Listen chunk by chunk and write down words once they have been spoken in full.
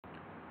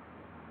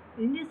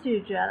In this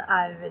tutorial,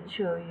 I will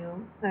show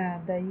you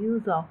the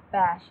use of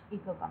bash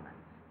echo command.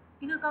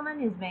 Echo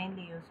command is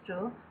mainly used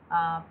to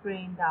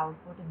print the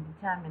output in the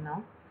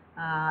terminal.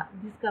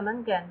 This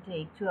command can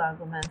take two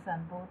arguments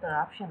and both are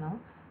optional.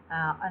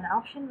 And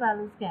option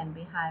values can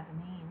be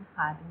 -in,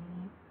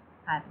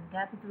 -e,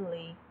 capital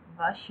A,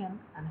 version,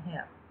 and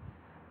here.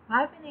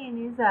 -in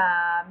is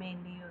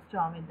mainly used to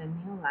omit the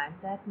new line.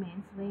 That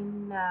means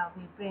when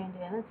we print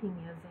anything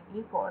using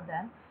echo,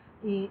 then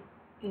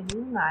a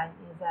new line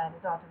is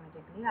added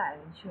automatically. I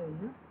will show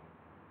you.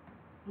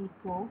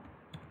 Echo,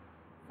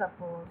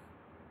 suppose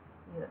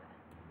here.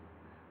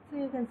 So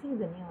you can see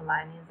the new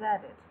line is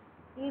added.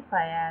 If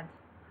I add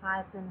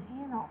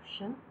 -n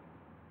option,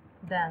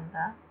 then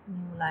the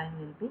new line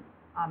will be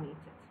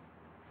omitted.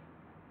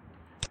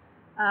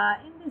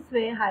 In this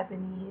way,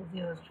 -e is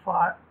used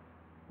for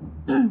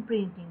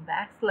printing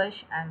backslash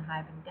and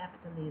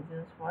capital is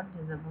used for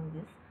disabling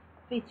this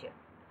feature.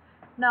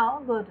 Now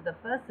go to the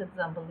first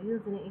example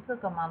using echo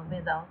command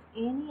without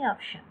any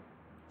option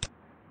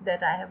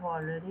that I have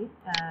already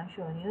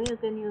shown you. You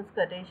can use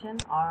quotation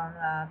or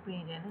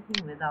print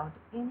anything without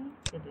any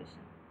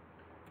quotation.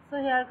 So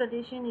here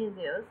quotation is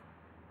used.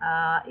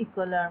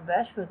 Echo learn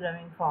bash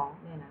programming from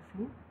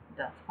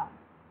linuxme.com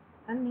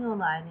and new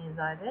line is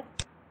added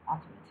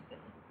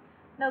automatically.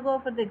 Now go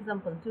for the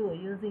example 2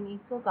 using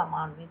echo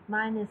command with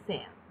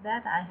 -n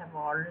that I have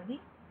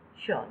already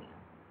shown you.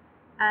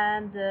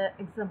 And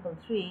example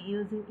 3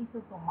 using echo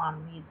command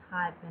with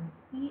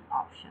 -e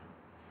option.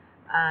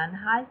 And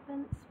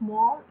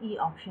small e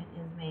option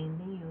is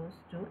mainly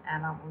used to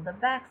enable the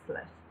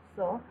backslash.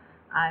 So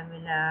I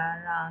will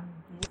run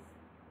this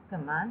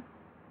command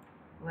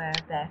where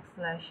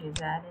backslash is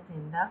added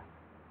in the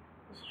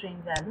string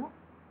value.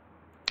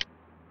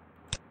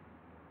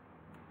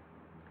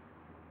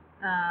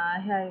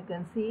 Here you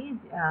can see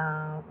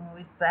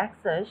with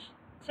backslash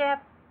tab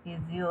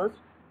is used,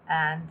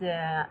 and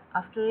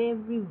after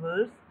every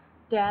verse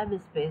tab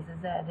space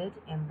is added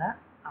in the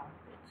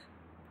output.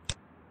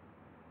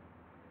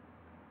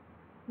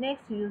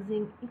 Next,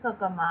 using echo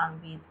command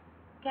with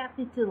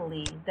capital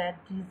E that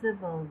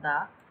disable the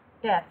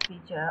tab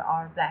feature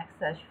or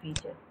backslash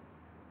feature.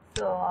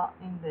 So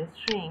in the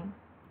string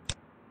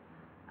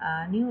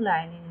new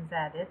line is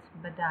added,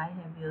 but I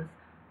have used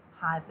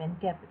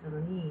capital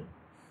E,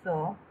 so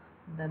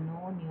the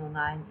no new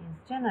line is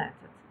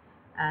generated.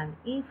 And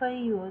if I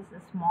use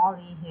a small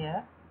e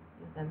here,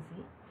 you can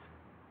see,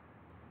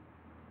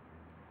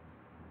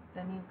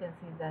 then you can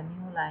see the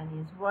new line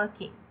is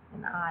working,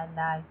 and I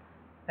like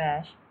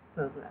bash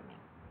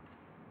programming.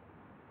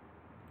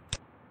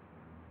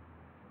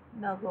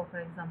 Now go for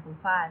example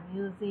 5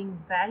 using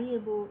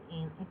variable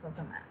in echo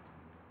command.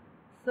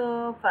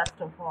 So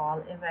first of all,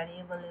 a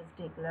variable is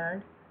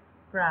declared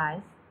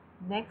price.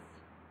 Next,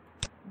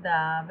 the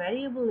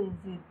variable is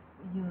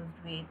used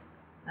with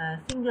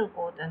single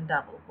quote and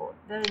double quote.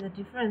 There is a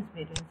difference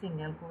between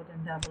single quote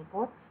and double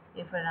quote.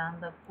 If I run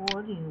the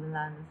code, you will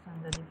understand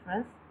the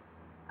difference.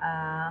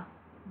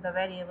 The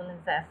variable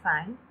is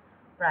assigned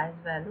price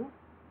value.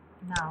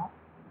 Now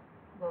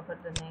go for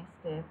the next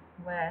step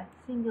where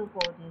single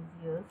quote is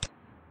used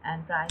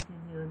and price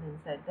is used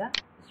inside the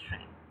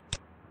string.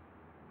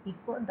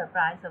 Equal the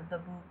price of the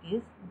book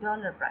is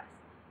 $price.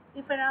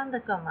 If I run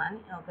the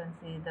command, you can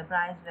see the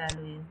price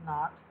value is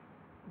not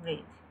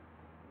read.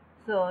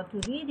 So to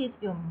read it,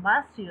 you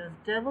must use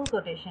double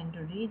quotation to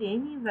read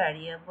any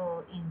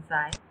variable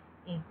inside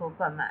echo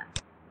command.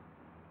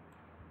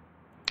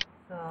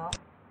 So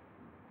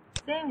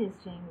same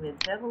string with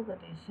double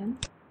quotation.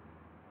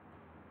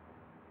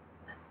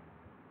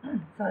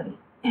 Sorry,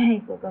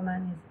 echo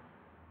command is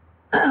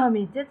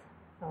omitted.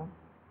 So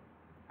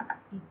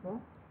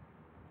echo.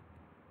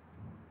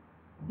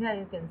 Here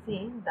you can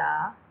see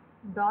the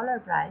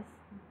 $price.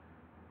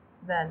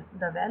 Well,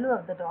 the value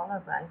of the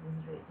 $price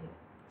is read here.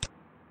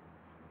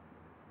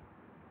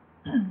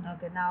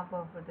 Okay, now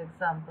go for the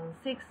example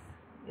 6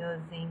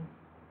 using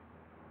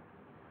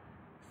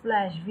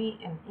 /v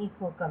and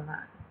echo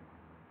command.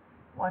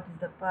 What is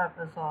the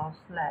purpose of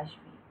 /v?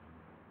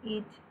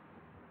 It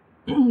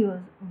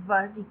use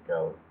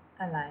vertical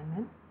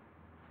alignment.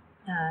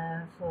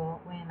 So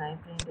when I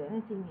print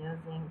anything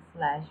using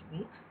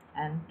 /v,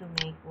 and to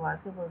make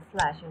workable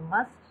slash, you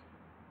must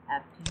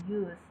have to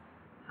use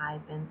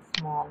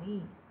small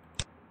e.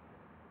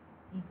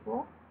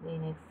 Echo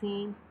Linux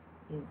Sync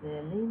is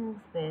a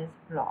Linux-based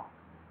block,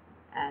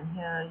 and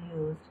here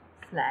used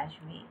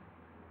 /v.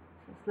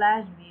 So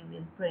 /v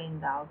will print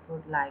the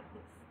output like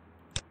this.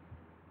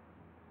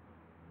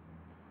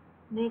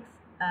 Next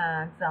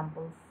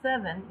example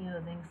 7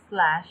 using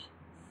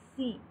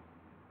 /c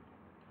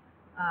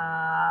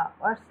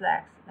or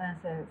 /c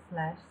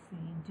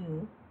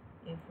do.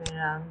 If we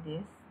run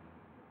this,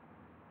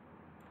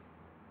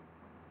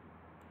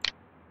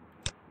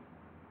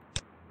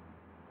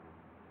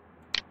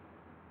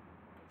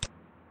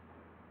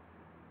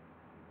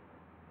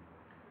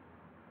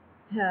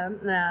 here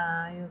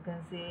you can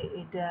see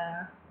it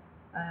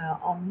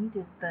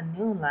omitted the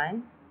new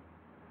line,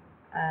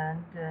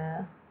 and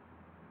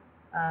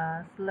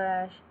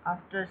slash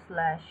after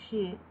slash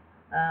sheet,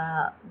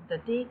 the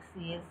text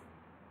is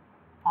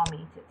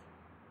omitted.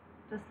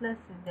 Just let's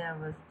say there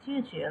was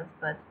tutorials,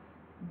 but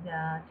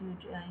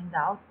in the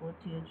output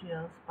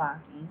tutorials part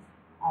is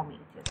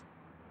omitted.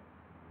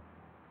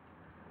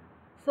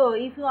 So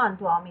if you want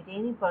to omit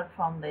any part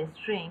from the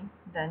string,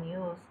 then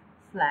use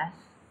slash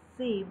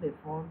c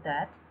before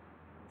that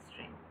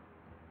string.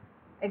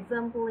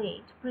 Example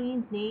 8.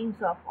 Print names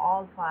of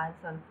all files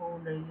and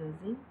folders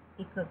using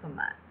echo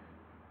command.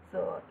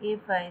 So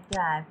if I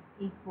type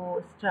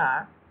echo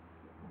star,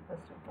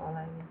 first of all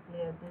I will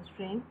clear this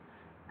string,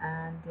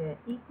 and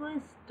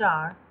echo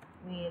star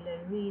will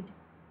read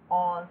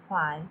all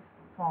files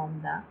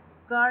from the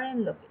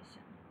current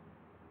location.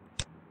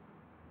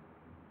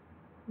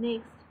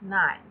 Next,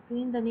 9.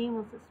 Print the name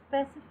of a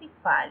specific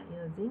file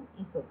using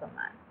echo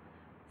command.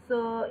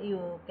 So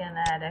you can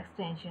add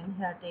extension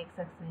here. Text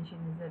extension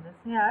is added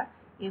here.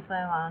 If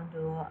I want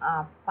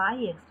to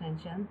py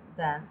extension,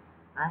 then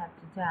I have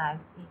to type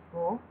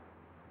echo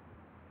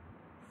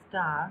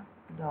star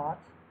dot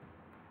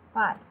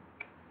py.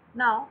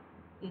 Now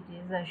it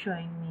is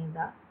showing me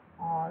the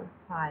all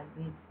file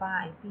with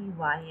py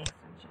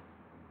extension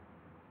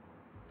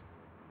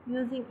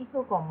using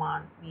echo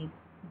command with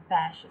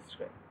bash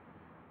script.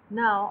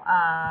 Now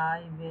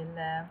I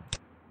will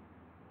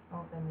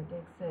open the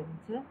text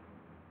editor.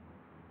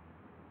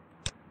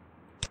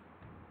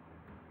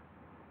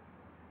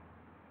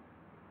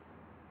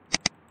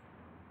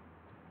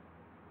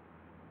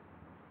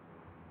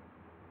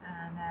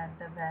 And add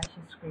the bash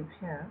script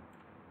here.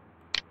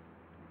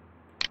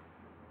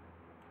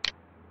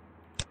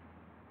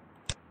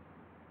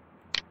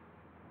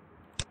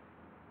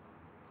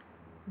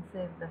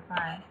 Save the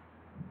file.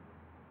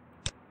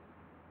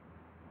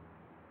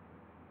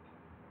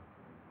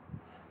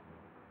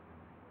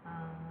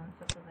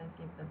 Suppose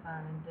I keep the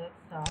file in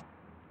desktop,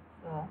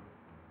 so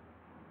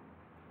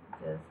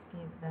just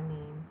give the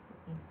name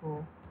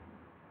echo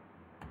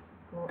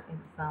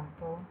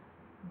example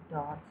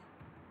dot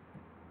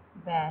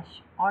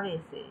bash or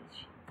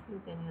sh.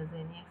 You can use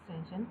any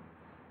extension.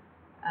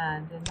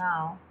 And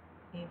now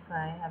if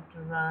I have to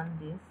run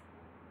this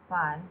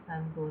file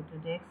and go to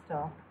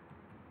desktop,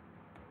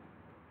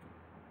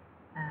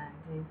 and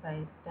if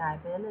I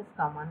type ls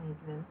command,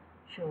 it will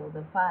show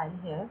the file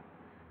here.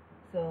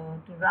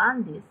 So to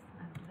run this,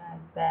 I have to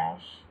type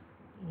bash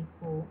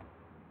echo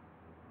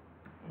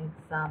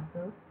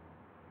example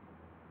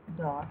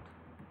dot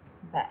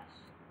bash.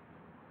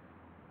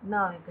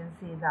 Now you can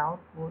see the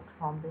output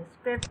from the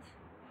script.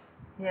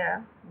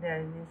 Here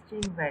there is a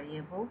string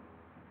variable,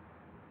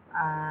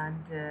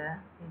 and it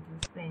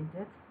is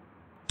printed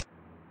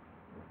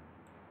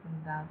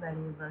in the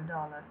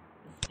variable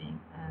 $string,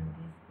 and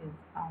this is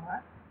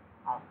our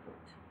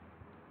output.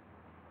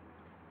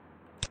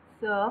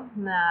 So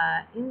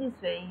in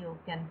this way you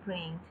can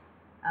print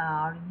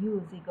or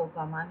use echo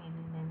command in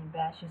any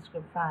bash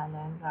script file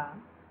and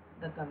run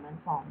the command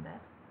from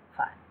that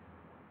file.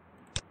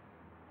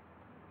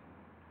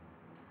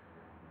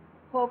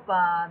 Hope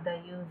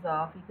the use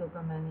of echo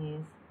command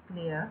is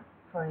clear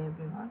for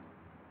everyone.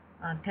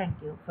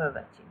 Thank you for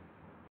watching.